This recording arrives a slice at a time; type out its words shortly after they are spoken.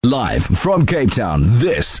Live from Cape Town,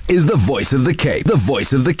 this is the Voice of the Cape. The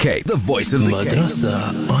Voice of the Cape. The Voice of the Cape.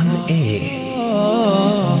 Madrasa on air.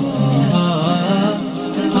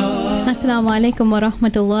 Assalamu alaikum wa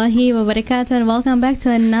rahmatullahi wa barakatuh, and welcome back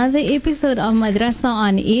to another episode of Madrasa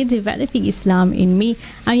on Air, Developing Islam in Me.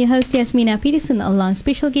 I'm your host Yasmina Peterson, along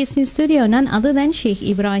special guest in studio, none other than Sheikh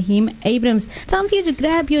Ebrahim. Time for you to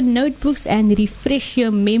grab your notebooks and refresh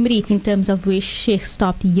your memory in terms of where Sheikh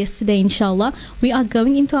stopped yesterday, inshallah. We are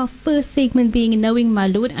going into our first segment, being Knowing My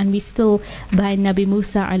Lord, and we're still by Nabi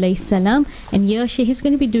Musa alayhi salam. And here Sheikh is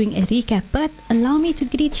going to be doing a recap, but allow me to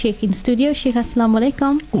greet Sheikh in studio. Sheikh, assalamu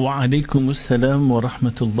alaikum. وعليكم السلام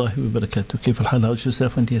ورحمة الله وبركاته. كيف الحال? How's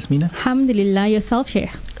yourself and Yasmina? Alhamdulillah, yourself,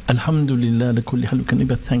 Sheikh. Alhamdulillah, لكل حال. We can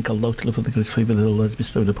never thank Allah for the great favor that Allah has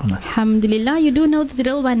bestowed upon us. Alhamdulillah, you do know the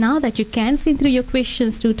drill by now, that you can send through your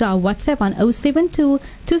questions through to our WhatsApp on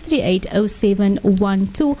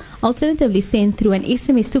 072-238-0712. Alternatively, send through an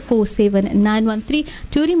SMS to 47913.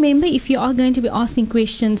 Do remember, if you are going to be asking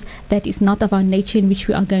questions that is not of our nature, in which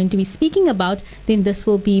we are going to be speaking about, then this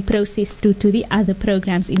will be processed through to the other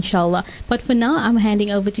programs, inshallah. But for now, I'm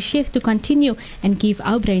handing over to Sheikh to continue and give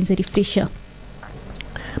our brains a refresher.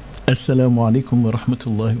 Assalamu alaikum wa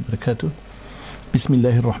rahmatullahi wa barakatuh.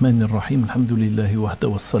 Bismillahir Rahmanir Rahim. Alhamdulillahi wahda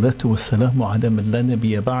wassalatu wassalamu ala man la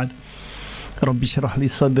nabiyya ba'd. Rabbi shrah li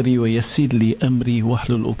sadri wa yassir li amri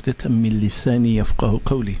wahlul 'uqdatan min lisani yafqahu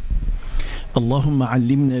qawli. اللهم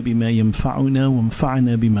علمنا بما ينفعنا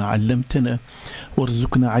وانفعنا بما علمتنا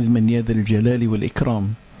وارزقنا علما يا ذا الجلال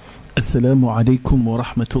والإكرام. السلام عليكم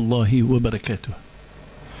ورحمة الله وبركاته.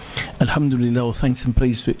 Alhamdulillah, all thanks and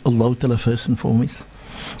praise to Allah Ta'ala first and foremost,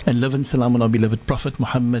 and love and salam on our beloved Prophet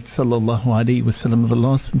Muhammad sallallahu alayhi wasallam, the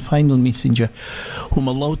last and final messenger, whom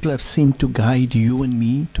Allah Ta'ala have sent to guide you and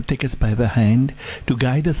me, to take us by the hand, to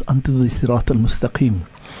guide us unto the Sirat al-Mustaqim.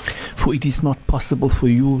 For it is not possible for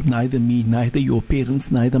you, neither me, neither your parents,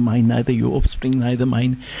 neither mine, neither your offspring, neither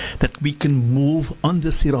mine, that we can move on the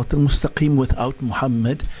Sirat al-Mustaqim without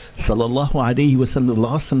Muhammad sallallahu alayhi wasallam, the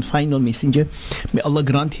last and final messenger. May Allah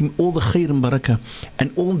grant him all the khair and barakah,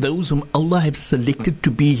 and all those whom Allah has selected to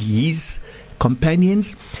be his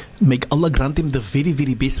companions. May Allah grant them the very,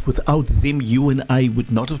 very best. Without them, you and I would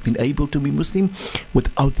not have been able to be Muslim.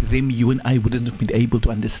 Without them, you and I wouldn't have been able to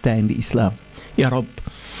understand Islam. Ya Rabb,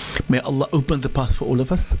 may Allah open the path for all of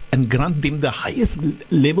us and grant them the highest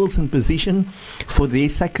levels and position for their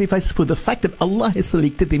sacrifice, for the fact that Allah has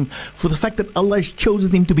selected them, for the fact that Allah has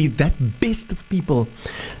chosen them to be that best of people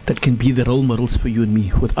that can be the role models for you and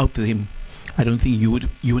me. Without them, I don't think you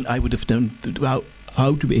and I would have known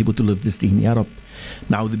how to be able to live this deen. Ya Rabb,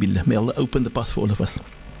 na'udhu billah. May Allah open the path for all of us.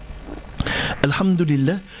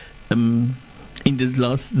 Alhamdulillah.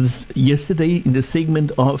 Yesterday in the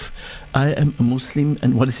segment of I am a Muslim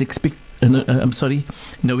and what is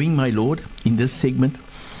knowing my Lord, in this segment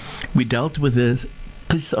we dealt with the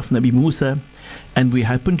qissa of Nabi Musa, and we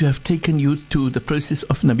happen to have taken you to the process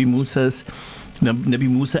of Nabi Musa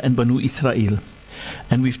and Banu Israel,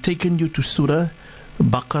 and we've taken you to Surah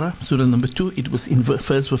Baqarah, Surah number 2. It was in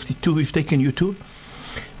verse 52 we've taken you to,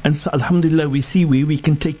 and so Alhamdulillah, we see where we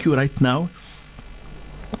can take you right now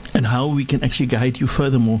and how we can actually guide you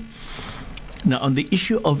furthermore. Now, on the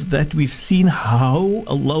issue of that, we've seen how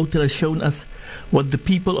Allah has shown us what the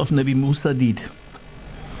people of Nabi Musa did,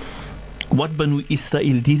 what Banu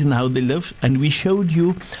Israel did, and how they lived. And we showed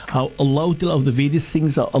you how Allah, of the various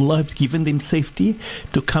things that Allah has given them safety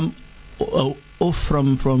to come off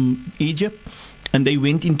from Egypt, and they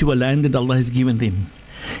went into a land that Allah has given them.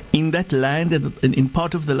 In that land, in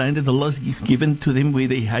part of the land that Allah has given to them, where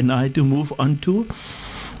they had to move on to,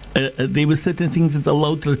 there were certain things that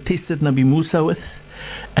Allah tested Nabi Musa with,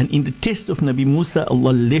 and in the test of Nabi Musa,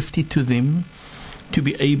 Allah left it to them to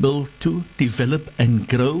be able to develop and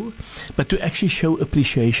grow, but to actually show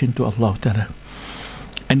appreciation to Allah Ta'ala.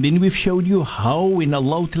 And then we've showed you how when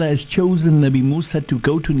Allah Ta'ala has chosen Nabi Musa to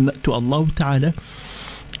go to Allah Ta'ala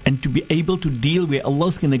and to be able to deal where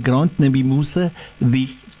Allah's going to grant Nabi Musa the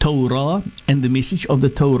Torah and the message of the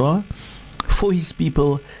Torah for his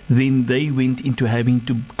people, then they went into having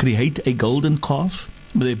to create a golden calf.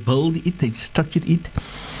 They built it, they structured it,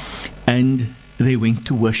 and they went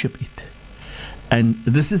to worship it. And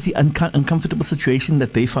this is the uncomfortable situation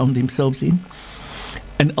that they found themselves in.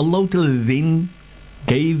 And Allah then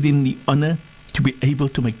gave them the honor to be able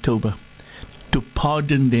to make tawbah, to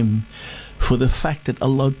pardon them for the fact that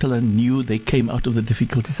Allah Ta'ala knew they came out of the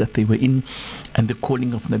difficulties that they were in, and the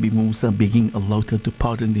calling of Nabi Musa begging Allah Ta'ala to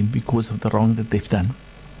pardon them because of the wrong that they've done.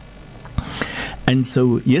 And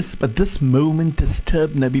so, yes, but this moment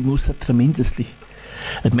disturbed Nabi Musa tremendously.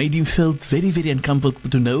 It made him feel very, very uncomfortable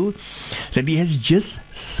to know that he has just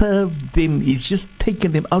served them. He's just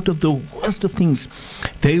taken them out of the worst of things.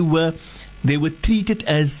 They were treated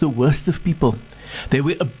as the worst of people. They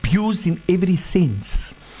were abused in every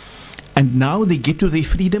sense. And now they get to their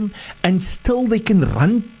freedom, and still they can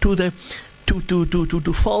run to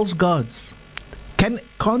false gods.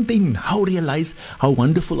 Can't they now realize how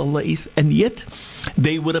wonderful Allah is? And yet,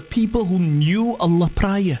 they were a people who knew Allah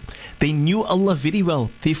prior. They knew Allah very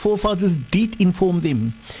well. Their forefathers did inform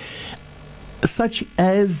them. Such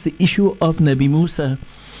as the issue of Nabi Musa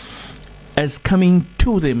as coming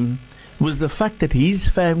to them was the fact that his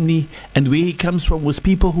family and where he comes from was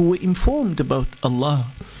people who were informed about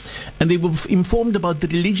Allah. And they were informed about the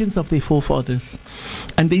religions of their forefathers.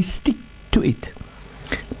 And they stick to it.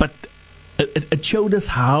 But it showed us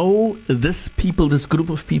how this group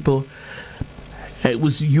of people,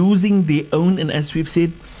 was using their own, and as we've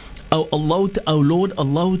said, our Lord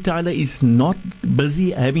Allah Ta'ala is not busy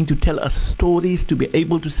having to tell us stories to be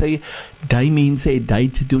able to say, die mense het die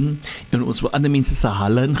te doen, en ons wil ander mense se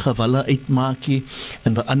halle en gewalle uitmaak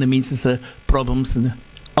en vir ander mense se problems.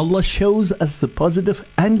 Allah shows us the positive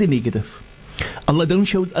and the negative. Allah don't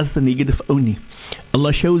show us the negative only.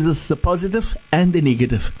 Allah shows us the positive and the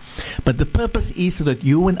negative. But the purpose is so that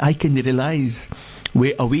you and I can realize,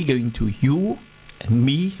 where are we going to? You and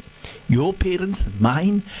me, your parents,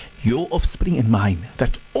 mine, your offspring and mine.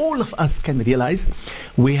 That all of us can realize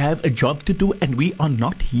we have a job to do, and we are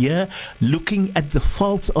not here looking at the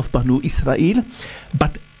faults of Banu Israel,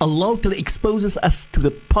 but Allah exposes us to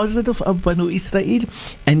the positive of Banu Israel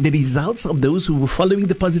and the results of those who were following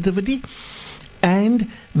the positivity, and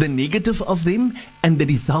the negative of them and the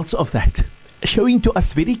results of that. Showing to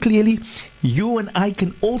us very clearly, you and I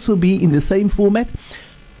can also be in the same format,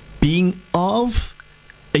 being of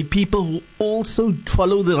a people who also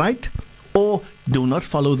follow the right or do not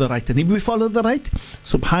follow the right. And if we follow the right,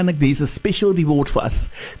 subhanak, there is a special reward for us.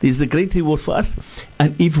 There is a great reward for us.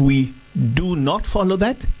 And if we do not follow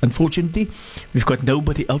that, unfortunately, we've got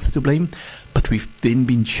nobody else to blame. But we've then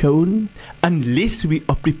been shown, unless we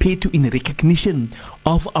are prepared to, in recognition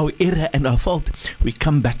of our error and our fault, we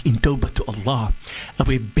come back in tawbah to Allah. And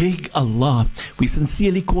we beg Allah. We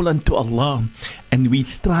sincerely call unto Allah. And we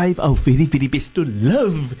strive our very, very best to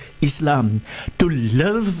love Islam. To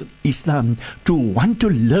love Islam. To want to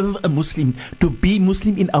love a Muslim. To be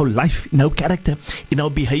Muslim in our life, in our character, in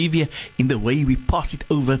our behavior, in the way we pass it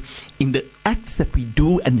over, in the acts that we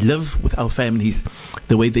do and live with our families,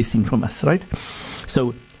 the way they sing from us, right?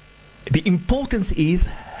 So the importance is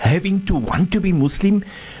having to want to be Muslim,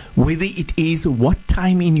 whether it is what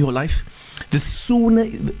time in your life. The sooner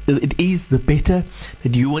it is, the better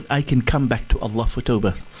that you and I can come back to Allah for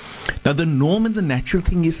tawbah. Now the norm and the natural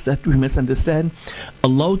thing is that we must understand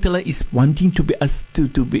Allah Ta'ala is wanting to be us to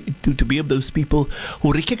be of those people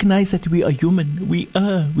who recognize that we are human. We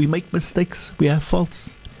make mistakes, we have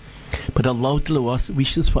faults. But Allah Ta'ala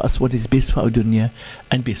wishes for us what is best for our dunya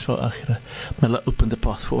and best for our akhirah. May Allah open the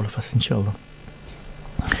path for all of us, inshallah.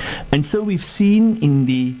 And so we've seen in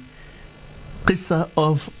the qissa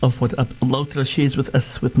of what Allah Ta'ala shares with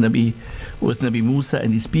us with Nabi Musa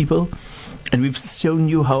and his people. And we've shown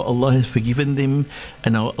you how Allah has forgiven them,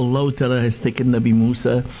 and how Allah Ta'ala has taken Nabi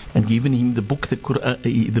Musa and given him the book, the Quran,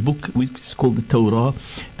 the book which is called the Torah,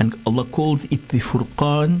 and Allah calls it the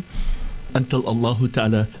Furqan, until Allah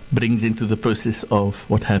Ta'ala brings into the process of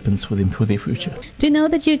what happens for them for their future. Do know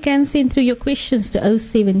that you can send through your questions to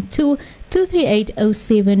 072 238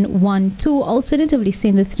 0712. Alternatively,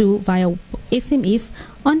 send it through via SMS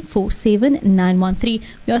on 47913.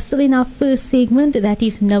 We are still in our first segment, that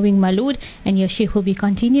is Knowing My Lord, and your Sheikh will be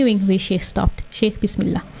continuing where Sheikh stopped. Sheikh,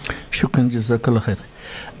 Bismillah. Shukran, Jazakallah khair.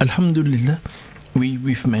 Alhamdulillah,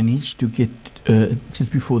 we've managed to get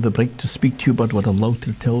just before the break to speak to you about what Allah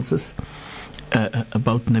tells us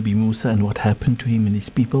about Nabi Musa and what happened to him and his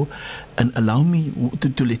people. And allow me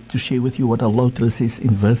to share with you what Allah says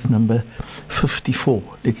in verse number 54.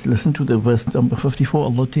 Let's listen to the verse number 54.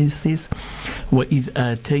 Allah says, وَإِذْ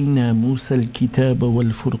آتَيْنَا مُوسَى الْكِتَابَ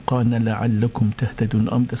وَالْفُرْقَانَ لَعَلَّكُمْ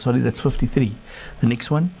تَهْتَدُونَ. Sorry, that's 53. The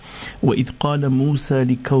next one. وَإِذْ قَالَ مُوسَى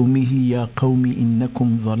لِقَوْمِهِ يَا قَوْمِ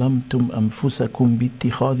إِنَّكُمْ ظَلَمْتُمْ أَنفُسَكُمْ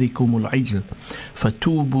بِاتِّخَاذِكُمُ الْعِجْلِ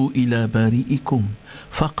فَتُوبُوا إِلَى بَارِئِكُمْ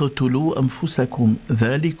فَقْتُلُوا أَنفُسَكُمْ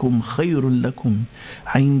ذَلِكُمْ خَيْرٌ لَكُمْ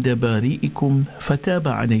عِنْدَ بَارِئِكُمْ فَتَابَ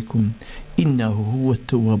عَلَيْكُمْ إِنَّهُ هُوَ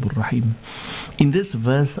التَّوَّابُ الرَّحِيمُ. In this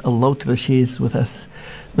verse, Allah shares with us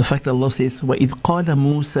the fact that Allah says, وَإِذْ قَالَ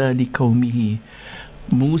مُوسَى لِقَوْمِهِ.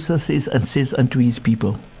 Musa says unto his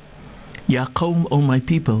people, Ya qawm, O my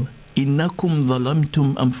people, إنكم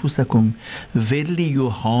ظلمتم أنفسكم. Verily you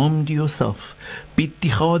harmed yourself.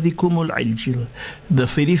 باتخاذكم العجل. The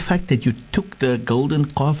very fact that you took the golden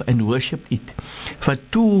calf and worshipped it.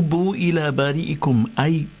 فتوبوا إلى بارئكم.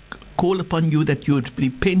 I call upon you that you would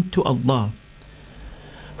repent to Allah.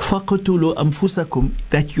 فقتلوا أنفسكم.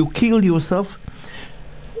 That you kill yourself.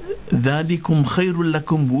 ذَلِكُمْ خَيْرٌ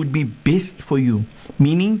لَكُمْ would be best for you.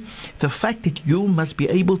 Meaning, the fact that you must be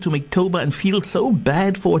able to make tawbah and feel so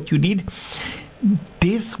bad for what you did,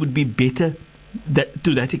 death would be better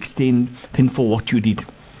to that extent than for what you did.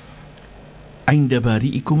 عِنْدَ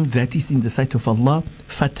بَارِئِكُمْ, that is in the sight of Allah.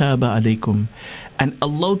 فَتَابَ عَلَيْكُمْ, and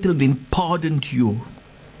Allah will then pardoned you.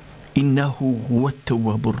 إِنَّهُ هُوَ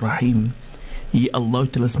التَّوَّابُ الرَّحِيمُ. He, Allah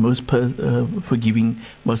is most forgiving,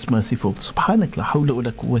 most merciful. Subhanak la hawla wa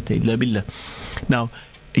la quwwata illa billah. Now,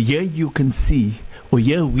 here you can see, or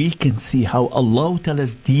here we can see how Allah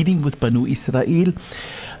is dealing with Banu Israel.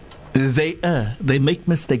 They make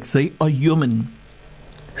mistakes, they are human,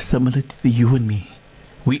 similar to you and me.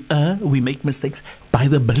 We make mistakes by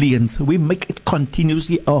the billions. We make it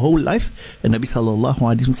continuously our whole life. And Nabi sallallahu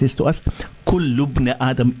alayhi wa says to us, Kullu ibn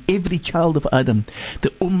Adam, every child of Adam,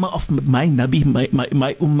 the ummah of my Nabi,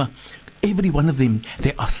 my ummah, every one of them,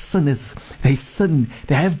 they are sinners. They sin.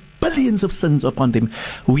 They have billions of sins upon them.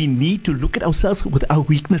 We need to look at ourselves with our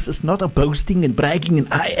weaknesses, not a boasting and bragging and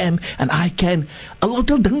I am and I can. Allah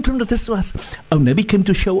don't remember this to us. Our Nabi came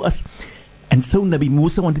to show us. And so Nabi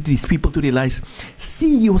Musa wanted these people to realize,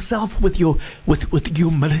 see yourself with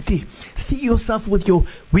humility. See yourself with your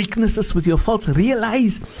weaknesses, with your faults.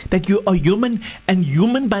 Realize that you are human, and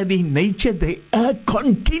human by their nature, they are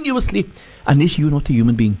continuously, unless you're not a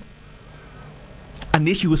human being.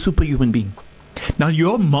 Unless you're a superhuman being. Now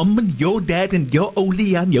your mom and your dad and your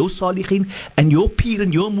awliya and your salihin and your peer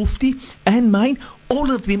and your mufti and mine,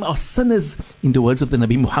 all of them are sinners, in the words of the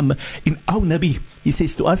Nabi Muhammad. In our Nabi, he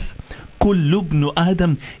says to us, Kullu ibn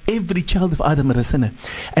Adam, every child of Adam is a sinner.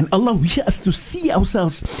 And Allah wishes us to see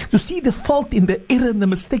ourselves, to see the fault in the error and the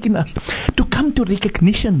mistake in us, to come to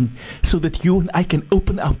recognition so that you and I can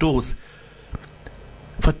open our doors.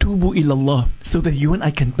 Fatubu ilallah, so that you and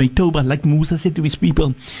I can make tawbah, like Musa said to his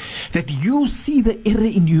people, that you see the error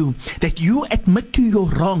in you, that you admit to your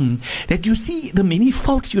wrong, that you see the many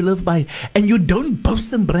faults you live by, and you don't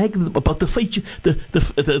boast and brag about the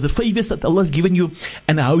favors that Allah has given you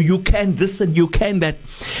and how you can this and you can that.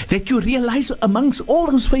 That you realize amongst all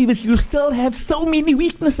those favors you still have so many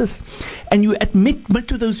weaknesses, and you admit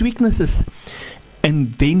to those weaknesses.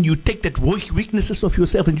 And then you take that weaknesses of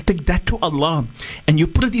yourself and you take that to Allah and you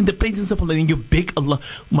put it in the presence of Allah and you beg Allah,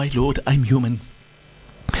 my Lord, I'm human.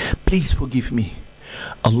 Please forgive me.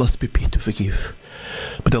 Allah's prepared to forgive.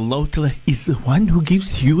 But Allah is the one who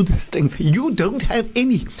gives you the strength. You don't have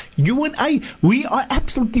any. You and I, we are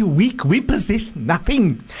absolutely weak. We possess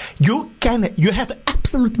nothing. You have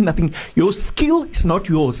absolutely nothing. Your skill is not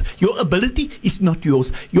yours. Your ability is not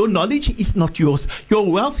yours. Your knowledge is not yours. Your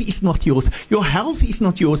wealth is not yours. Your health is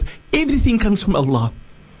not yours. Everything comes from Allah.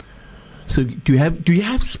 So do you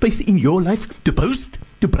have space in your life to boast,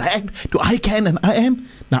 to brag, to I can and I am?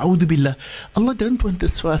 Na'udhu billah. Allah don't want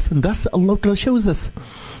this for us, and thus Allah shows us.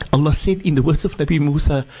 Allah said in the words of Nabi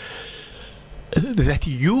Musa that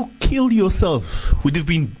you kill yourself would have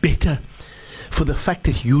been better for the fact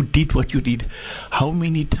that you did what you did. How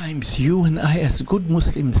many times you and I as good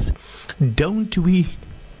Muslims, don't we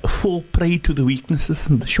fall prey to the weaknesses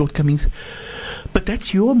and the shortcomings? But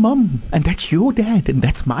that's your mom and that's your dad and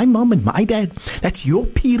that's my mom and my dad. That's your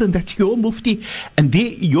peer and that's your mufti and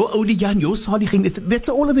your awliya and your salihin. That's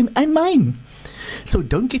all of them and mine. So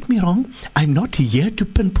don't get me wrong, I'm not here to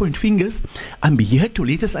pinpoint fingers. I'm here to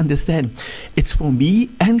let us understand it's for me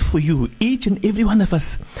and for you, each and every one of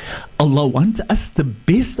us. Allah wants us, the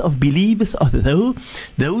best of believers are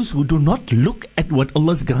those who do not look at what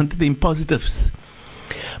Allah's granted them positives,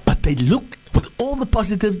 but they look with all the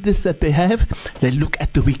positiveness that they have, they look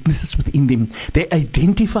at the weaknesses within them. They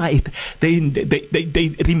identify it. They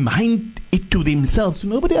remind it to themselves, to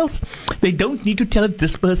nobody else. They don't need to tell it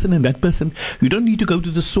this person and that person. You don't need to go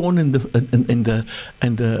to the Sun and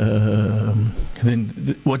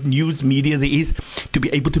what news media there is to be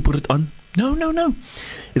able to put it on. No.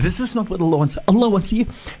 This is not what Allah wants. Allah wants you,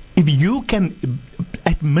 if you can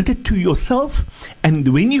admit it to yourself, and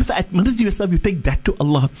when you've admitted to yourself, you take that to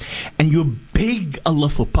Allah and you beg Allah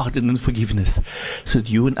for pardon and forgiveness so that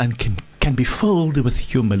you and I can be filled with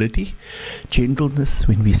humility, gentleness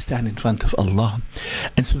when we stand in front of Allah.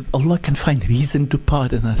 And so that Allah can find reason to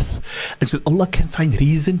pardon us. And so that Allah can find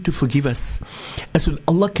reason to forgive us. And so that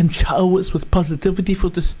Allah can shower us with positivity for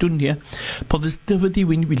this dunya, positivity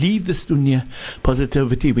when we leave this dunya,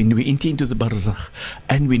 positivity when we enter into the barzakh,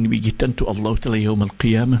 and when we get unto Allah Ta'ala Yawm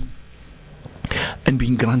al-Qiyamah, and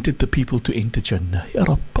being granted the people to enter Jannah. Ya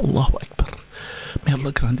Rab, Allahu Akbar. May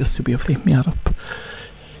Allah grant us to be of them, Ya Rab.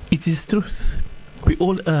 It is truth. We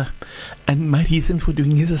all are. And my reason for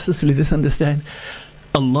doing this is to let us understand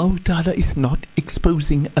Allah Ta'ala is not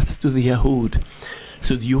exposing us to the Yahud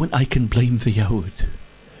so that you and I can blame the Yahud.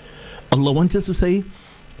 Allah wants us to say,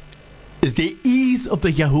 there is of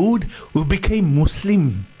the Yahud who became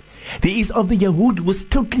Muslim. There is of the Yahud who was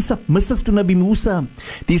totally submissive to Nabi Musa.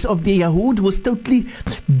 There is of the Yahud who was totally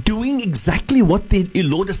doing exactly what the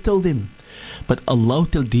Lord has told them. But Allah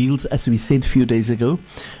deals, as we said a few days ago,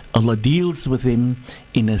 Allah deals with them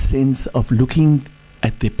in a sense of looking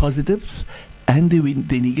at the positives and the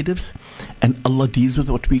negatives, and Allah deals with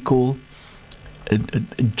what we call a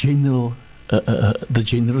general the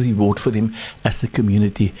general reward for them as a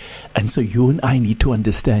community. And so you and I need to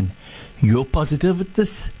understand your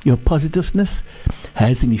positiveness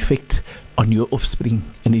has an effect on your offspring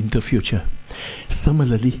and in the future.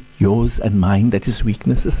 Similarly, yours and mine, that is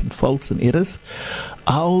weaknesses and faults and errors,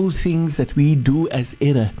 all things that we do as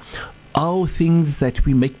error, all things that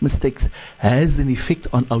we make mistakes, has an effect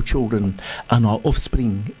on our children and our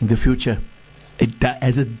offspring in the future. It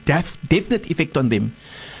has a definite effect on them.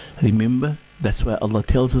 Remember, that's why Allah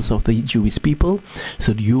tells us of the Jewish people,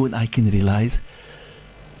 so that you and I can realize,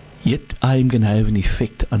 yet I am going to have an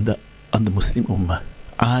effect on the Muslim Ummah.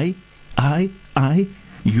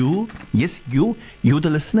 You, the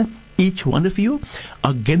listener, each one of you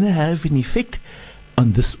are going to have an effect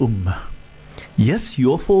on this Ummah. Yes,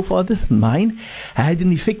 your forefathers, mine, had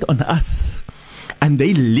an effect on us, and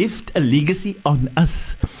they left a legacy on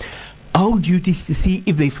us. Our duty is to see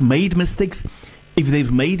if they've made mistakes, if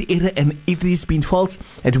they've made error, and if there's been faults,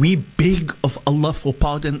 that we beg of Allah for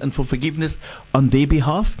pardon and for forgiveness on their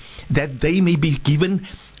behalf, that they may be given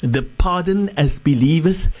the pardon as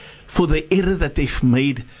believers for the error that they've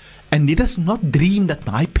made. And let us not dream that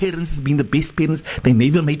my parents has been the best parents, they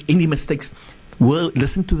never made any mistakes. Well,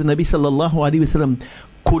 listen to the Nabi sallallahu alaihi wasallam.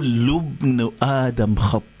 Kullu ibn Adam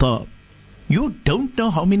khata. You don't know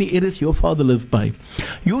how many errors your father lived by.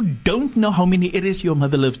 You don't know how many errors your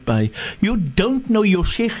mother lived by. You don't know your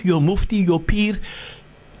sheikh, your mufti, your peer,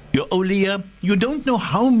 your awliya. You don't know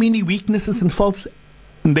how many weaknesses and faults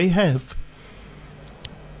they have.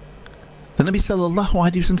 The Nabi sallallahu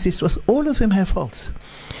alaihi wasallam says to us, all of them have faults.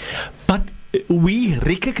 But we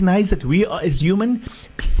recognize that we are, as human,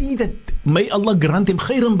 see that may Allah grant them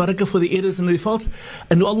khair and barakah for the errors and the faults,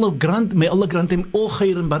 and may Allah grant them all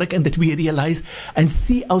khair and barakah, and that we realize and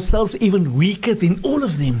see ourselves even weaker than all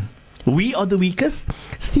of them. We are the weakest.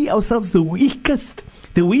 See ourselves the weakest,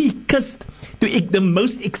 the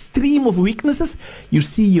most extreme of weaknesses. You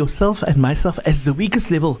see yourself and myself as the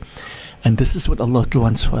weakest level. And this is what Allah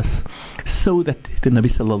wants for us. So that the Nabi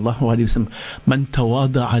sallallahu alayhi wa sallam, man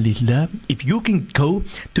tawada'a lillah, if you can go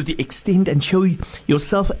to the extent and show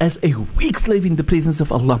yourself as a weak slave in the presence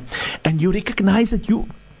of Allah, and you recognize that you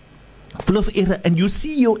full of error, and you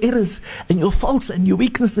see your errors and your faults and your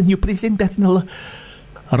weakness, and you present that in Allah,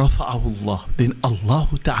 rafa'ahu Allah, then Allah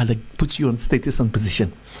Ta'ala puts you on status and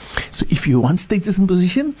position. So if you want status and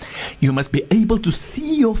position, you must be able to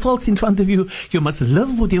see your faults in front of you. You must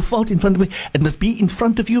live with your faults in front of you. It must be in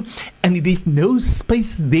front of you. And there is no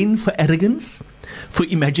space then for arrogance, for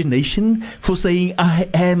imagination, for saying I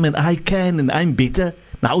am and I can and I'm better.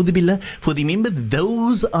 Na'udhu billah. For remember,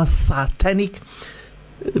 those are satanic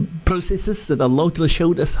processes that Allah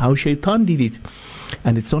showed us how shaitan did it.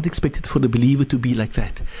 And it's not expected for the believer to be like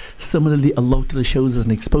that. Similarly, Allah shows us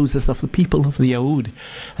and exposes us of the people of the Yahud.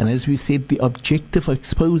 And as we said, the objective of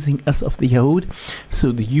exposing us of the Yahud,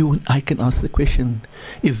 so that you and I can ask the question,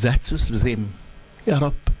 if that's just them, Ya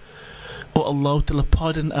Rab, oh Allah,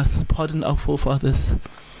 pardon us, pardon our forefathers.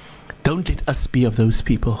 Don't let us be of those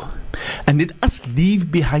people. And let us leave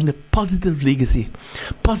behind a positive legacy,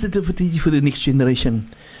 positivity for the next generation.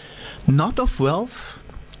 Not of wealth,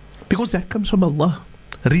 because that comes from Allah.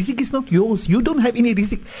 Rizq is not yours. You don't have any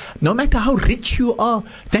rizq. No matter how rich you are,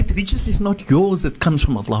 that riches is not yours. It comes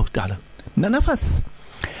from Allah Ta'ala. None of us.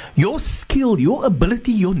 Your skill, your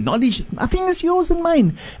ability, your knowledge, nothing is yours and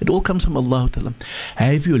mine. It all comes from Allah Ta'ala.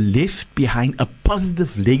 Have you left behind a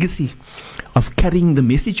positive legacy of carrying the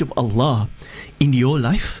message of Allah in your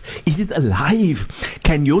life? Is it alive?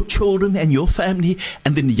 Can your children and your family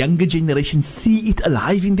and the younger generation see it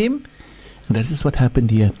alive in them? This is what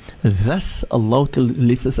happened here. Thus, Allah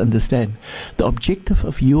lets us understand the objective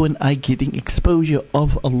of you and I getting exposure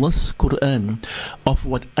of Allah's Quran, of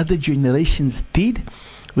what other generations did,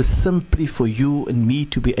 was simply for you and me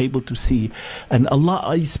to be able to see. And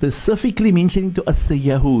Allah is specifically mentioning to us the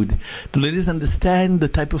Yahud, to let us understand the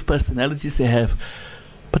type of personalities they have,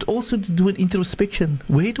 but also to do an introspection.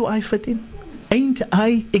 Where do I fit in? Ain't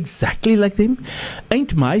I exactly like them?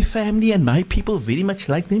 Ain't my family and my people very much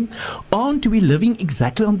like them? Aren't we living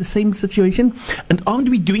exactly on the same situation? And aren't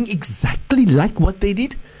we doing exactly like what they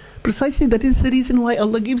did? Precisely, that is the reason why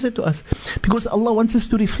Allah gives it to us. Because Allah wants us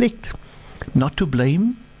to reflect, not to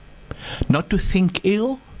blame, not to think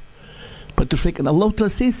ill, but to reflect. And Allah Ta'ala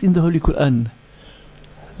says in the Holy Quran,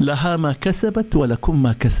 لَهَا مَا كَسَبَتْ وَلَكُمْ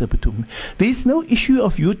مَا كَسَبْتُمْ. There is no issue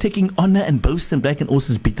of you taking honor and boast and brag and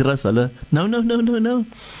also bitter as Allah. No.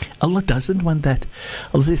 Allah doesn't want that.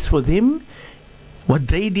 Allah says for them, what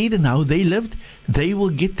they did and how they lived, they will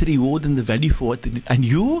get the reward and the value for what they did. And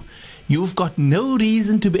you've got no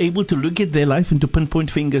reason to be able to look at their life and to pinpoint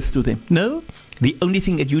fingers to them. No, the only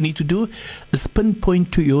thing that you need to do is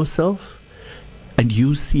pinpoint to yourself and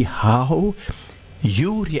you see how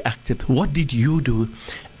you reacted. What did you do?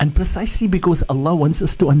 And precisely because Allah wants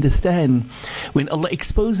us to understand, when Allah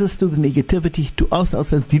exposes us to the negativity, to ask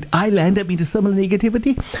ourselves, did I land up in a similar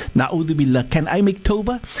negativity? Na'udhu billah. Can I make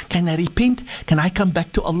tawbah? Can I repent? Can I come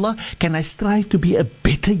back to Allah? Can I strive to be a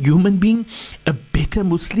better human being, a better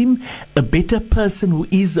Muslim, a better person who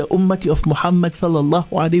is the ummati of Muhammad sallallahu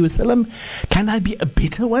alaihi wasallam? Can I be a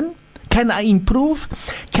better one? Can I improve?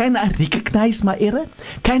 Can I recognize my error?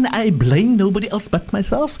 Can I blame nobody else but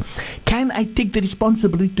myself? Can I take the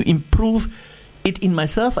responsibility to improve it in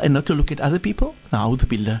myself and not to look at other people? Na'udhu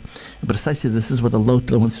billah. Precisely this is what Allah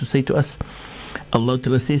wants to say to us. Allah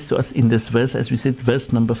says to us in this verse, as we said,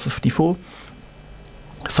 verse number 54,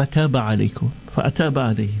 فَتَابَ عَلَيْكُمْ فَأَتَابَ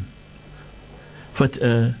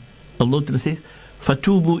عَلَيْهِمْ. Allah says,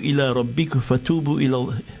 فَتُوبُوا إِلَى رَبِّكُمْ فَتُوبُوا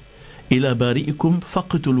إِلَى بارئكم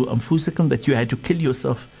فقتلوا أنفسكم, that you had to kill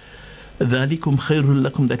yourself. ذلكم خير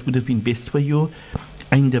لكم, that would have been best for you.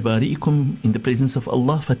 عند بارئكم, in the presence of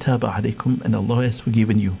Allah. فتاب عليكم, and Allah has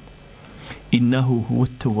forgiven you. إنه هو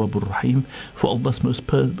التواب الرحيم, for Allah is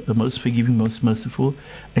most forgiving, most merciful,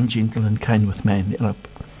 and gentle and kind with man. Ya Rab.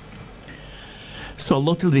 So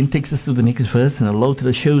Allah then takes us to the next verse, and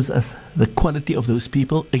Allah shows us the quality of those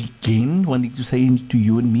people. Again, wanting to say to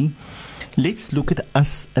you and me, let's look at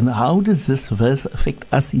us and how does this verse affect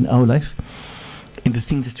us in our life, in the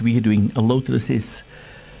things that we are doing. Allah says,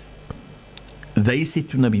 they said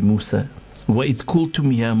to Nabi Musa, وَإِذْ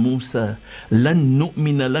قُلْتُمْ يَا مُوسَى لَن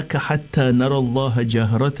نُؤْمِنَ لَكَ حَتَّى نَرَى اللَّهَ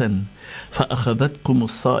جَهْرَةً فَأَخَذَتْكُمُ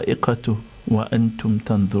الصَّاعِقَةُ وَأَنْتُمْ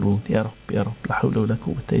تَنْظُرُونَ. Ya Rab, Ya Rab, la hawla wa la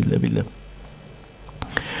quwwata illa billah.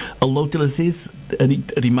 Allah says, and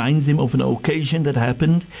it reminds him of an occasion that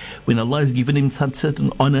happened when Allah has given him such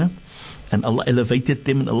certain honor, and Allah elevated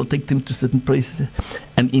them, and Allah took them to certain places.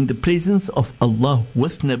 And in the presence of Allah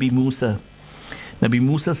with Nabi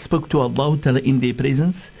Musa spoke to Allah in their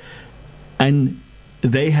presence, and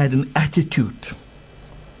they had an attitude.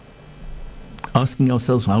 Asking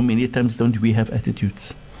ourselves, how many times don't we have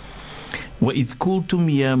attitudes? وَإِذْ قُلْتُمْ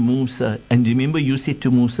يَا مُوسَى, and remember you said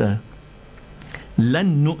to Musa,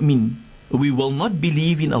 لَن نُؤْمِن, we will not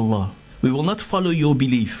believe in Allah. We will not follow your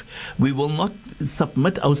belief. We will not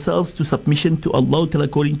submit ourselves to submission to Allah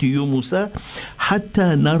according to you, Musa,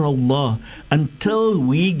 hatta nara Allah, until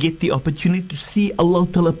we get the opportunity to see Allah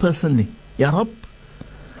personally. Ya Rab,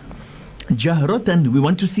 jahratan, we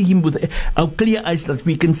want to see Him with our clear eyes, that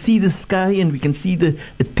we can see the sky and we can see the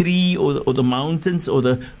tree or the mountains or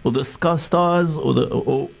the stars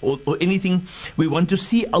or anything. We want to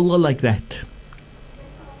see Allah like that.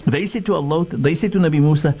 They said to Nabi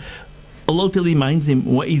Musa, Allah reminds him,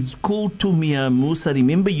 وَإِذْ قُلْتُمْ يَا Musa,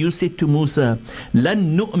 remember you said to Musa,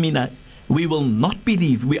 لَن نُؤْمِنَ, we will not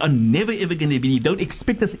believe, we are never ever going to believe, don't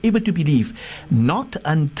expect us ever to believe, not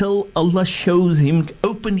until Allah shows him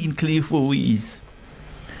open and clear for who he is.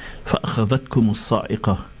 فَأَخَذَتْكُمُ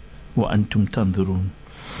الصَّاعِقَةُ وَأَنْتُمْ تَنْظُرُونَ.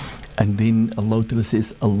 And then Allah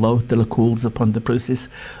says, Allah calls upon the process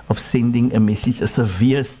of sending a message, a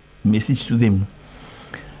severe message to them.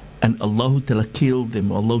 And Allah killed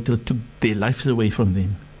them. Allah took their lives away from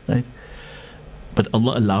them. Right? But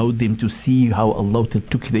Allah allowed them to see how Allah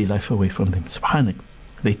took their life away from them. Subhanak.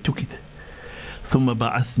 They took it. ثُمَّ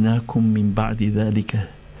بَعَثْنَاكُمْ مِنْ بَعْدِ ذَلِكَ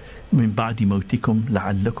مِنْ بَعْدِ مَوْتِكُمْ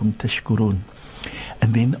لَعَلَّكُمْ تَشْكُرُونَ.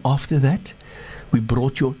 And then after that, we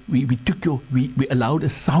allowed a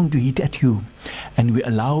sound to hit at you, and we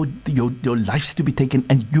allowed your lives to be taken,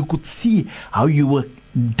 and you could see how you were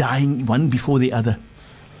dying one before the other.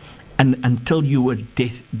 and until you were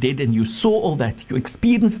dead and you saw all that, you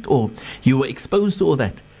experienced all, you were exposed to all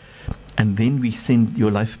that. And then we send your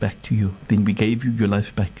life back to you. Then we gave you your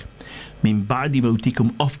life back. Min ba'di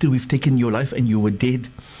mawtikum, after we've taken your life and you were dead.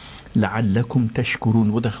 لَعَلَّكُمْ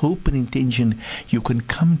تَشْكُرُونَ, with the hope and intention you can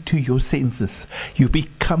come to your senses. You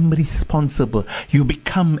become responsible. You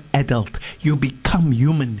become adult. You become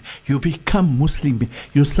human. You become Muslim.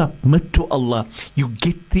 You submit to Allah. You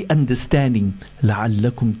get the understanding.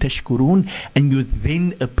 لَعَلَّكُمْ تَشْكُرُونَ, and you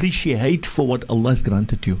then appreciate for what Allah has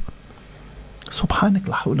granted you. Subhanak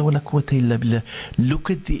la hawla wa la quwwata illa billah. Look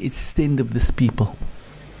at the extent of this people.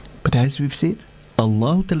 But as we've said,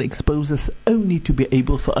 Allah will expose us only to be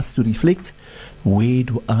able for us to reflect. Where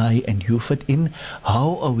do I and you fit in?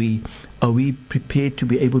 How are we? Are we prepared to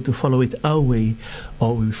be able to follow it our way, or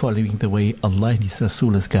are we following the way Allah and His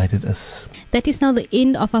Rasul has guided us? That is now the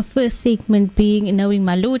end of our first segment, being Knowing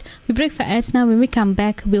My Lord. We break for ads now. When we come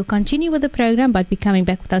back, we'll continue with the program, but we're coming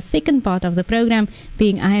back with our second part of the program,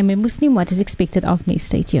 being I Am a Muslim, What is Expected of Me.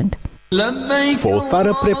 Stay tuned. For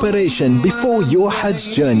thorough preparation before your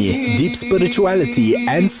Hajj journey, deep spirituality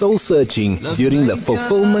and soul searching during the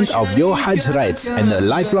fulfillment of your Hajj rites, and a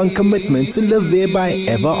lifelong commitment to live thereby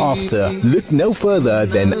ever after, look no further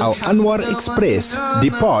than Al Anwar Express.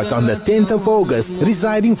 Depart on the 10th of August,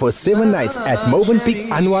 residing for 7 nights at Movenpick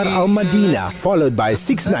Anwar Al Madina, followed by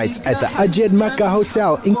 6 nights at the Ajed Makkah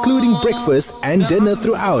Hotel, including breakfast and dinner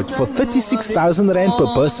throughout, for 36,000 Rand per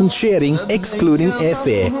person sharing, excluding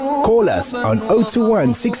airfare. Call us on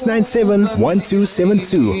 021 697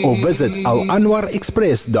 1272 or visit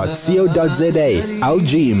alanwarexpress.co.za. Al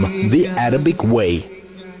Jim, the Arabic way.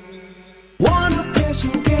 One cash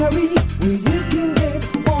and carry, where you can get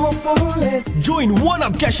more for less. Join One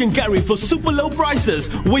Up Cash and Carry for super low prices,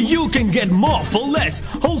 where you can get more for less.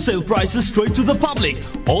 Wholesale prices straight to the public.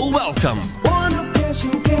 All welcome. One cash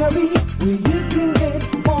and carry, where you can get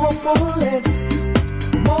more for less.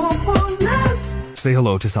 More for less. Say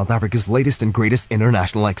hello to South Africa's latest and greatest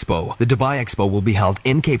international expo. The Dubai Expo will be held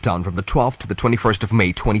in Cape Town from the 12th to the 21st of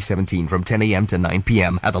May 2017 from 10 a.m. to 9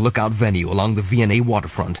 p.m. at the Lookout venue along the V&A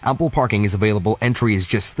waterfront. Ample parking is available. Entry is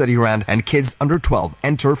just 30 Rand and kids under 12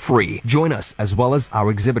 enter free. Join us as well as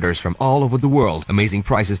our exhibitors from all over the world. Amazing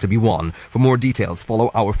prizes to be won. For more details,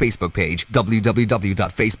 follow our Facebook page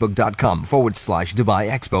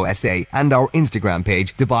www.facebook.com/Dubai Expo SA and our Instagram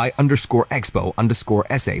page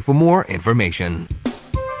Dubai_Expo_SA for more information.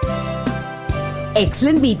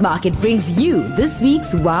 Excellent Meat Market brings you this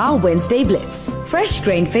week's Wow Wednesday Blitz. Fresh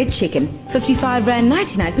grain-fed chicken, 55 Rand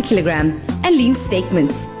 99 per kilogram. And lean steak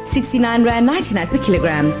mince, 69 Rand 99 per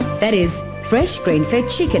kilogram. That is fresh grain-fed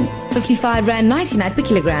chicken, 55 Rand 99 per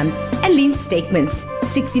kilogram. And lean steak mince,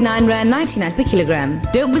 69 Rand 99 per kilogram.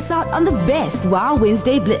 Don't miss out on the best Wow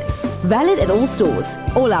Wednesday Blitz. Valid at all stores.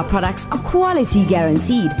 All our products are quality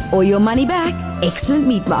guaranteed, or your money back. Excellent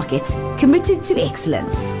Meat Market, committed to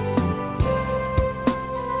excellence.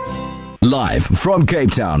 Live from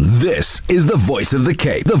Cape Town, this is the Voice of the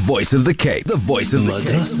Cape. The Voice of the Cape. The Voice of the Cape.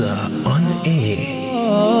 Madrasa on air.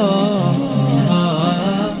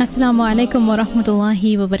 Assalamu alaikum wa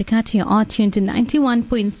rahmatullahi wa barakatuh. You are tuned to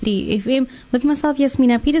 91.3 FM with myself,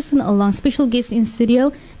 Yasmina Peterson, along special guest in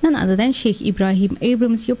studio, none other than Sheikh Ebrahim.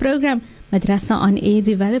 Abrams, your program, Madrasa on Air,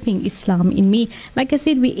 Developing Islam in Me. Like I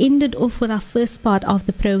said, we ended off with our first part of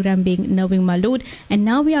the program being Knowing My Lord, and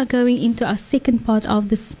now we are going into our second part of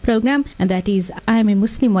this program, and that is I Am a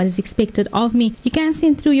Muslim, What is Expected of Me. You can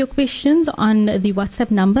send through your questions on the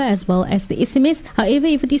WhatsApp number as well as the SMS. However,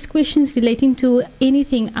 if it is questions relating to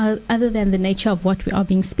anything other than the nature of what we are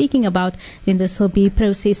being speaking about, then this will be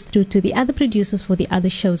processed through to the other producers for the other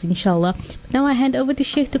shows, inshallah. But now I hand over to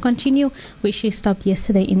Sheikh to continue where Sheikh stopped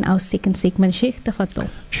yesterday in our second segment. Sheikh, tafaddal.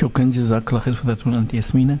 Shukran, jazakallah khair for that one, Auntie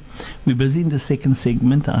Yasmina. We're busy in the second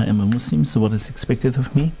segment, I Am a Muslim, so what is expected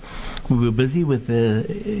of me. We were busy with the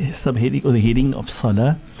subheading or the heading of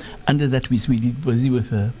Salah. Under that, we were busy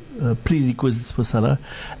with prerequisites for Salah,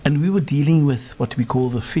 and we were dealing with what we call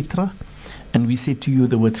the fitrah. And we said to you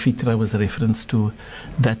the word fitrah was a reference to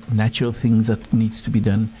that natural things that needs to be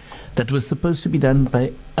done, that was supposed to be done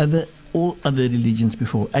by all other religions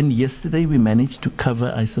before. And yesterday we managed to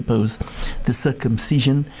cover, I suppose, the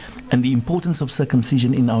circumcision and the importance of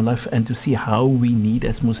circumcision in our life, and to see how we need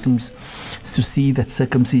as Muslims to see that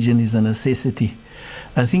circumcision is a necessity.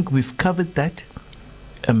 I think we've covered that,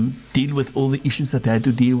 deal with all the issues that I had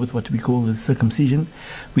to deal with what we call the circumcision.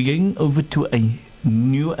 We're going over to a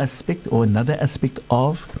new aspect or another aspect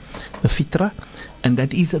of the fitrah, and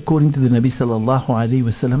that is, according to the Nabi sallallahu alaihi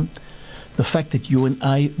wasallam, the fact that you and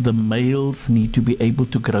I, the males, need to be able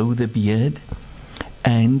to grow the beard,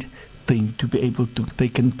 and to be able to, they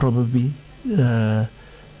can probably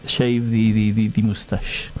shave the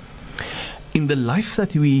moustache. In the life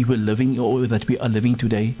that we were living, or that we are living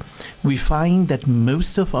today, we find that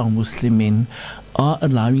most of our Muslim men are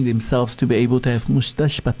allowing themselves to be able to have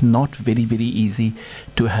moustache, but not very, very easy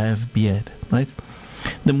to have beard, right?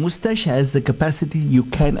 The moustache has the capacity, you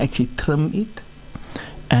can actually trim it,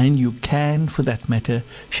 and you can, for that matter,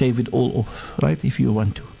 shave it all off, right, if you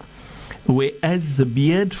want to. Whereas the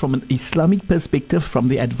beard, from an Islamic perspective, from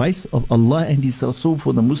the advice of Allah and His Rasul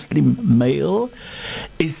for the Muslim male,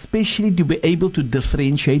 especially to be able to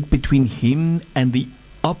differentiate between him and the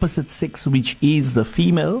opposite sex, which is the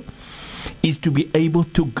female, is to be able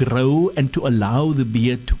to grow and to allow the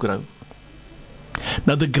beard to grow.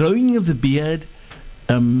 Now, the growing of the beard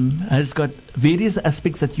has got various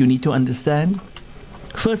aspects that you need to understand.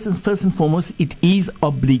 First and foremost, it is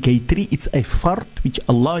obligatory. It's a fard which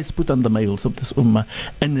Allah has put on the males of this ummah.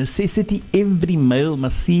 A necessity. Every male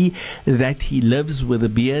must see that he lives with a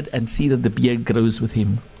beard and see that the beard grows with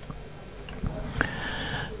him.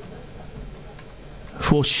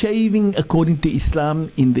 For shaving, according to Islam,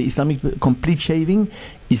 in the Islamic, complete shaving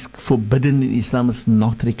is forbidden in Islam. It's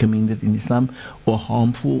not recommended in Islam, or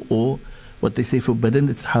harmful, or what they say forbidden,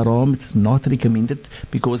 it's haram, it's not recommended,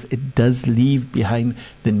 because it does leave behind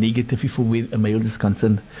the negative for where a male is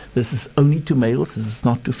concerned. This is only to males, this is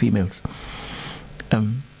not to females. The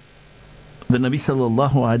Nabi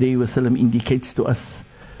sallallahu alayhi wasallam indicates to us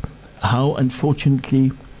how,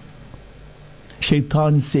 unfortunately,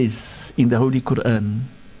 Shaitan says in the Holy Quran,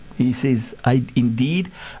 he says,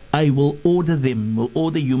 indeed, I will order them, will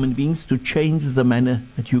order human beings to change the manner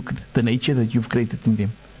that the nature that you've created in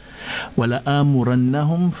them.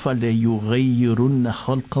 وَلَآمُرَنَّهُمْ فَلَيُغَيِّرُنَّ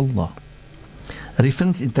خَلْقَ اللَّهِ.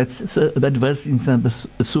 Reference in that verse in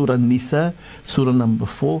Surah Nisa, Surah number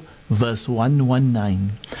 4, verse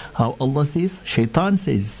 119. How Allah says, Shaitan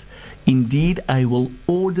says, indeed, I will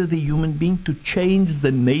order the human being to change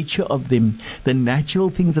the nature of them, the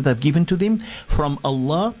natural things that I've given to them from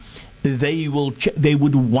Allah. They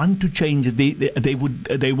would want to change. They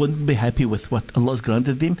wouldn't be happy with what Allah's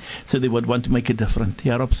granted them, so they would want to make it different.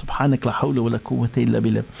 Ya Rab, subhanak la hawla wa la quwwata illa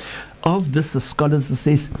billah. Of this, the scholars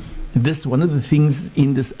says, this one of the things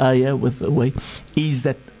in this ayah with the way is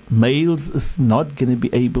that males is not going to be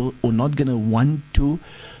able, or not going to want to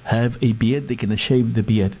have a beard. They're going to shave the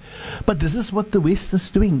beard. But this is what the West is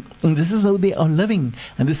doing, and this is how they are living,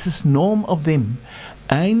 and this is norm of them.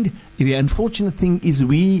 And the unfortunate thing is,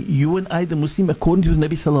 you and I, the Muslim, according to the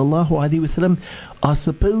Nabi sallallahu alaihi wasallam, are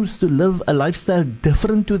supposed to live a lifestyle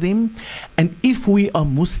different to them. And if we are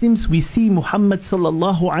Muslims, we see Muhammad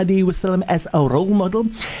sallallahu alaihi wasallam as our role model,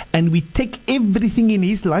 and we take everything in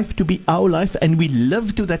his life to be our life, and we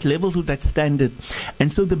live to that level, to that standard.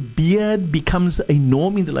 And so the beard becomes a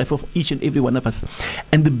norm in the life of each and every one of us.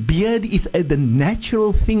 And the beard is the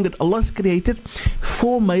natural thing that Allah has created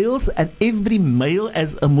for males, and every male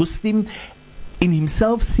as a Muslim in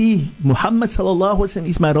himself see Muhammad sallallahu alaihi wasallam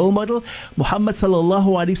is my role model. Muhammad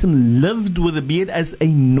sallallahu alaihi wasallam lived with a beard as a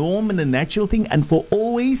norm and a natural thing, and for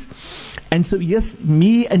always. And so yes,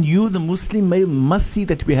 me and you, the Muslim male, must see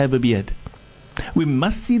that we have a beard. We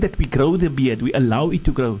must see that we grow the beard, we allow it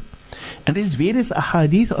to grow. And there's various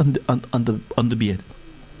ahadith on the beard.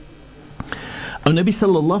 Our Nabi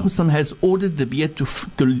sallallahu alaihi wasallam has ordered the beard to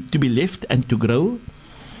be left and to grow.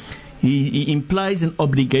 He implies an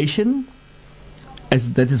obligation,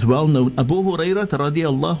 as that is well known. Abu Hurairah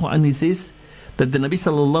radiallahu anhu says that the Nabi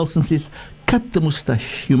sallallahu alaihi wasallam says, cut the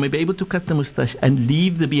moustache. You may be able to cut the moustache and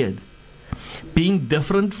leave the beard, being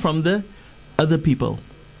different from the other people.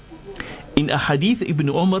 In a hadith, Ibn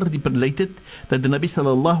Umar related that the Nabi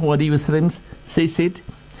sallallahu alaihi wasallam said,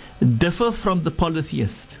 differ from the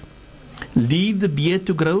polytheist. Leave the beard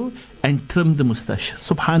to grow and trim the moustache.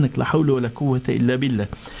 Subhanak la hawla wa la quwwata illa billah.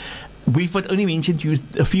 We've but only mentioned to you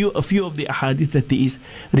a few of the ahadith that there is.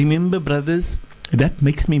 Remember, brothers, that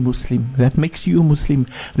makes me Muslim. That makes you Muslim.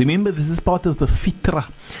 Remember, this is part of the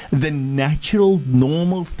fitrah, the natural,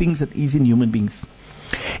 normal things that is in human beings.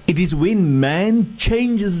 It is when man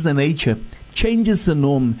changes the nature, changes the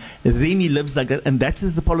norm, then he lives like that. And that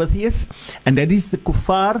is the polytheists, and that is the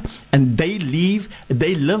kuffar, and they live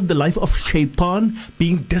the life of shaitan,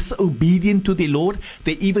 being disobedient to their Lord.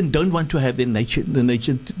 They even don't want to have the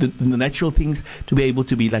natural things to be able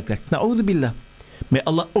to be like that. Na'udhu billah. May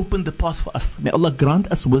Allah open the path for us. May Allah grant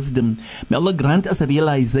us wisdom. May Allah grant us a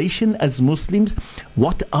realization as Muslims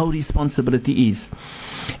what our responsibility is.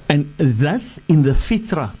 And thus, in the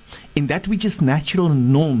fitrah, in that which is natural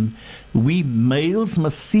norm, we males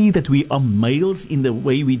must see that we are males in the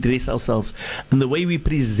way we dress ourselves and the way we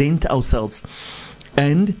present ourselves.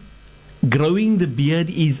 And growing the beard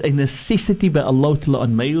is a necessity by Allah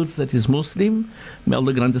on males that is Muslim. May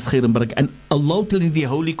Allah grant us khair and barakah. And Allah in the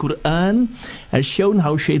Holy Quran has shown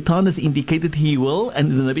how Shaitan has indicated he will,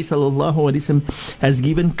 and the Nabi sallallahu alaihi wasallam has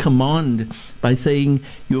given command by saying,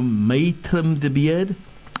 you may trim the beard,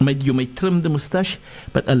 you may trim the mustache,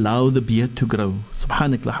 but allow the beard to grow.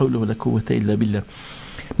 Subhanak la hawla wa la quwwata illa billah.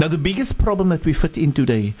 Now the biggest problem that we fit in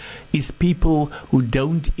today is people who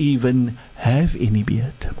don't even have any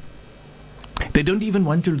beard. They don't even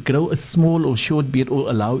want to grow a small or short beard or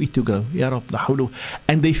allow it to grow. Ya Rab, la hawla.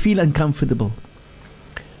 And they feel uncomfortable.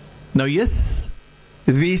 Now yes,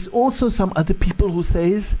 there's also some other people who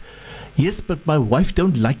says, yes, but my wife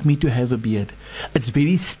don't like me to have a beard. It's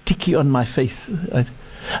very sticky on my face. Right?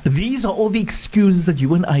 These are all the excuses that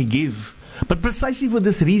you and I give. But precisely for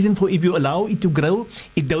this reason, for if you allow it to grow,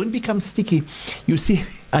 it don't become sticky. You see,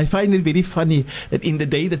 I find it very funny that in the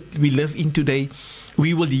day that we live in today,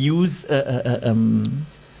 we will use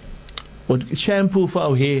shampoo for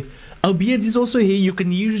our hair. Our beard is also hair. You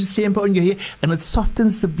can use shampoo on your hair and it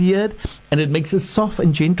softens the beard and it makes it soft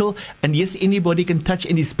and gentle. And yes, anybody can touch,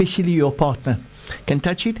 and especially your partner can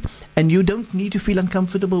touch it, and you don't need to feel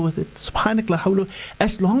uncomfortable with it. Subhanallah.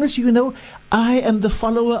 As long as you know, I am the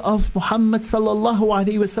follower of Muhammad sallallahu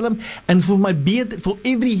alaihi wasallam, and for my beard, for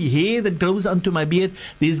every hair that grows onto my beard,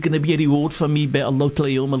 there's going to be a reward for me by Allah Ta'ala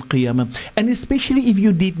Yawm al-Qiyamah. And especially if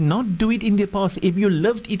you did not do it in the past, if you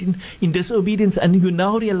lived it in disobedience, and you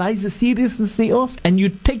now realize the seriousness thereof, and you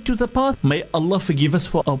take to the path, may Allah forgive us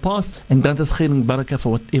for our past and grant us khair and barakah for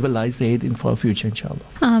whatever lies ahead in for our future, inshallah.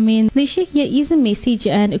 Ameen. The Sheikh, here is a message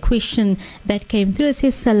and a question that came through. It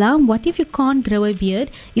says, Salam, what if you can't grow a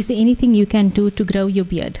beard? Is there anything you can do to grow your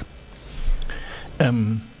beard?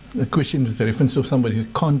 The question was the reference of somebody who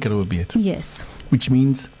can't grow a beard. Yes. Which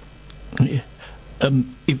means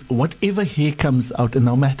if whatever hair comes out, and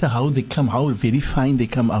no matter how they come, how very fine they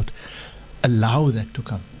come out, allow that to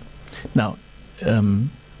come. Now,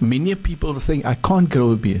 many people are saying, I can't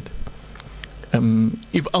grow a beard.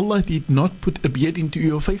 If Allah did not put a beard into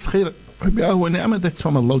your face, khair, that's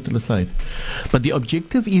from Allah to the side. But the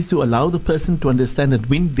objective is to allow the person to understand that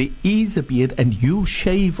when there is a beard and you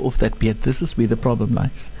shave off that beard, this is where the problem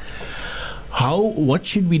lies. What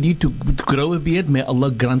should we need to grow a beard? May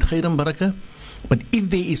Allah grant khair and barakah. But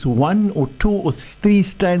if there is 1 or 2 or 3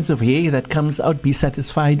 strands of hair that comes out, be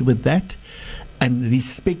satisfied with that and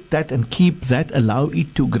respect that and keep that, allow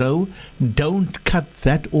it to grow. Don't cut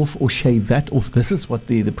that off or shave that off. This is what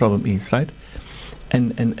the problem is, right?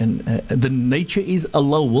 And the nature is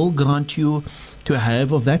Allah will grant you to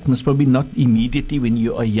have of that, most probably not immediately when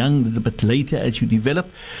you are young, a little bit later as you develop,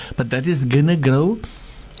 but that is gonna grow.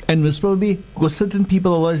 And most probably, because certain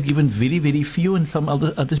people Allah has given very, very few, and some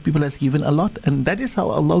other people has given a lot, and that is how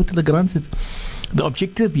Allah grants it. The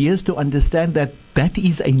objective here is to understand that that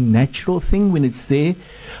is a natural thing when it's there.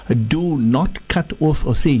 Do not cut off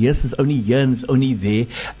or say, yes, it's only here and it's only there,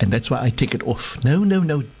 and that's why I take it off.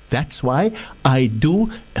 No. That's why I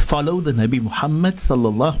do follow the Nabi Muhammad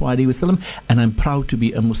sallallahu alaihi wasallam, and I'm proud to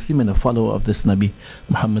be a Muslim and a follower of this Nabi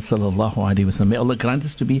Muhammad sallallahu alaihi wasallam. May Allah grant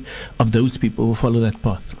us to be of those people who follow that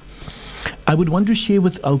path. I would want to share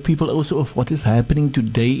with our people also of what is happening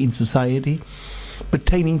today in society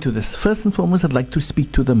pertaining to this. First and foremost, I'd like to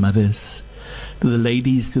speak to the mothers, to the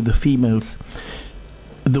ladies, to the females,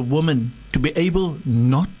 the women, to be able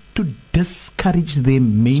not to discourage their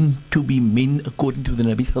men to be men according to the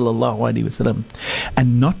Nabi sallallahu alaihi wasallam,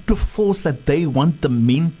 and not to force that they want the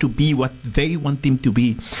men to be what they want them to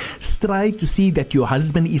be. Strive to see that your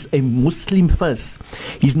husband is a Muslim first.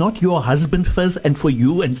 He's not your husband first and for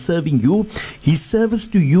you and serving you. His service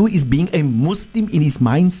to you is being a Muslim in his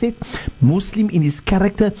mindset, Muslim in his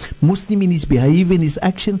character, Muslim in his behavior, in his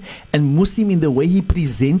action, and Muslim in the way he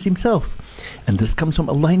presents himself. And this comes from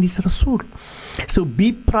Allah and His Rasul. So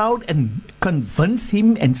be proud and convince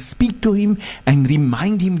him and speak to him and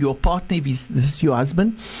remind him, your partner, if this is your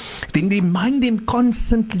husband, then remind him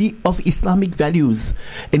constantly of Islamic values,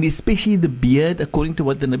 and especially the beard, according to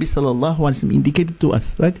what the Nabi sallallahu alaihi wasallam indicated to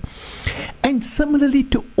us, right? And similarly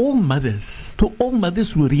to all mothers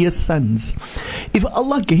who rear sons, if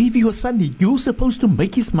Allah gave you a son, you're supposed to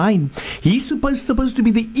make his mind. He's supposed to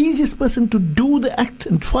be the easiest person to do the act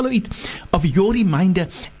and follow it of your reminder,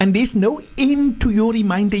 and there's no end to your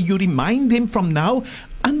reminder. You remind them from now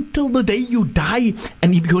until the day you die.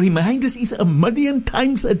 And if your reminders is 1,000,000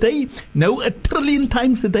 times a day, no, 1,000,000,000,000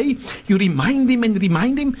 times a day, you remind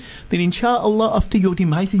them, then inshallah after your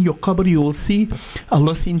demise in your qabr, you will see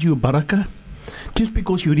Allah sends you barakah just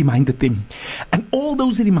because you reminded them. And all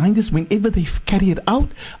those reminders, whenever they carry it out,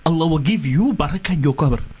 Allah will give you barakah in your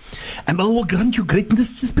qabr. And Allah will grant you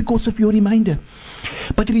greatness just because of your reminder.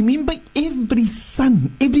 But remember, every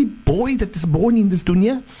son, every boy that is born in this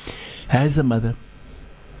dunya has a mother.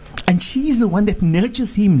 And she is the one that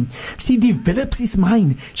nurtures him. She develops his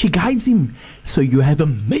mind. She guides him. So you have a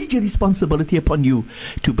major responsibility upon you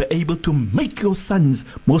to be able to make your sons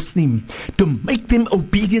Muslim, to make them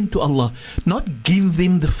obedient to Allah, not give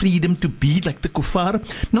them the freedom to be like the kuffar,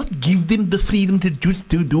 not give them the freedom to just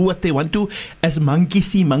to do what they want to, as monkey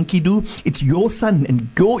see, monkey do. It's your son and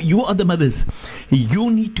you are the mothers. You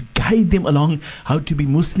need to guide them along how to be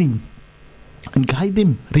Muslim, and guide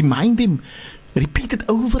them, remind them. Repeat it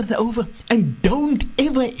over and over, and don't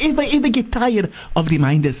ever get tired of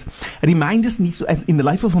reminders. Reminders needs to, as in the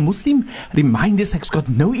life of a Muslim, reminders has got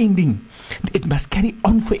no ending. It must carry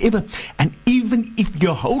on forever. And even if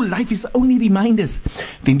your whole life is only reminders,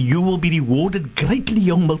 then you will be rewarded greatly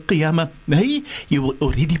Yawm al-Qiyamah. Nay, you will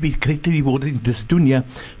already be greatly rewarded in this dunya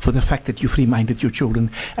for the fact that you've reminded your children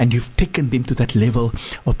and you've taken them to that level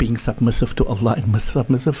of being submissive to Allah and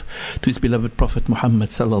submissive to His beloved Prophet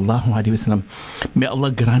Muhammad sallallahu alaihi wasallam. May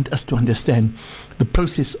Allah grant us to understand the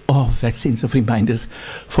process of that sense of reminders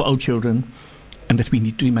for our children, and that we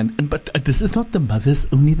need to remind. But this is not the mothers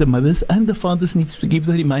only. The mothers and the fathers need to give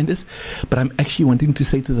the reminders. But I'm actually wanting to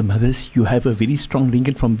say to the mothers, you have a very strong link,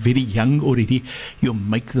 and from very young already, you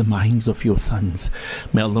make the minds of your sons.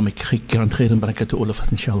 May Allah make grant khair and barakah to all of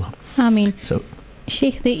us, inshallah. Ameen. So,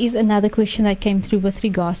 Sheikh, there is another question that came through with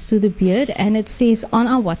regards to the beard, and it says on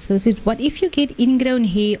our WhatsApp, it, what if you get ingrown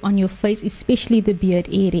hair on your face, especially the beard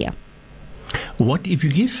area? what if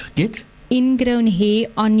you get? Ingrown hair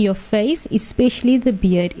on your face, especially the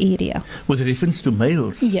beard area. With reference to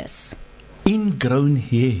males? Yes. Ingrown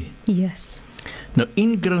hair. Yes. Now,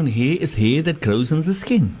 ingrown hair is hair that grows on the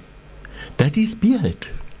skin. That is beard.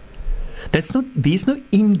 There's no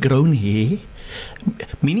ingrown hair,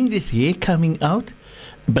 meaning there's hair coming out,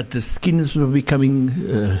 but the skin is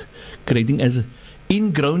becoming, creating as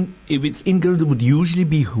ingrown. If it's ingrown, it would usually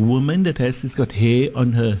be a woman that has got hair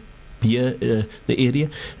on her beard, the area,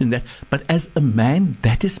 and that. But as a man,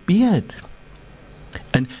 that is beard.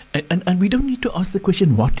 And we don't need to ask the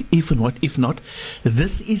question, what if and what if not.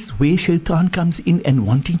 This is where shaitan comes in and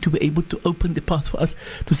wanting to be able to open the path for us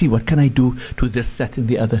to see what can I do to this, that and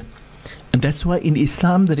the other. And that's why in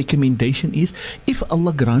Islam the recommendation is, if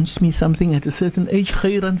Allah grants me something at a certain age,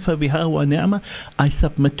 khairan fa biha wa ni'ma, I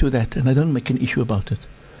submit to that and I don't make an issue about it.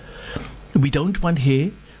 We don't want hair,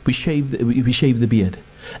 we shave the beard.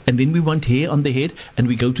 And then we want hair on the head, and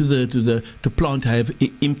we go to plant, have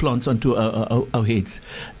implants onto our heads.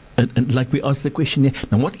 And like we asked the question there,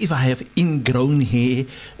 now what if I have ingrown hair?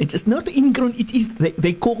 It's not ingrown, it is,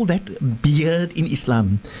 they call that beard in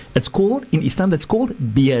Islam. It's called, in Islam, that's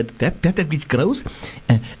called beard. That which grows,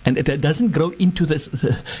 and it doesn't grow into this,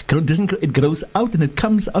 it grows out and it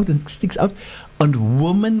comes out and it sticks out. On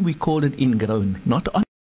women, we call it ingrown, not on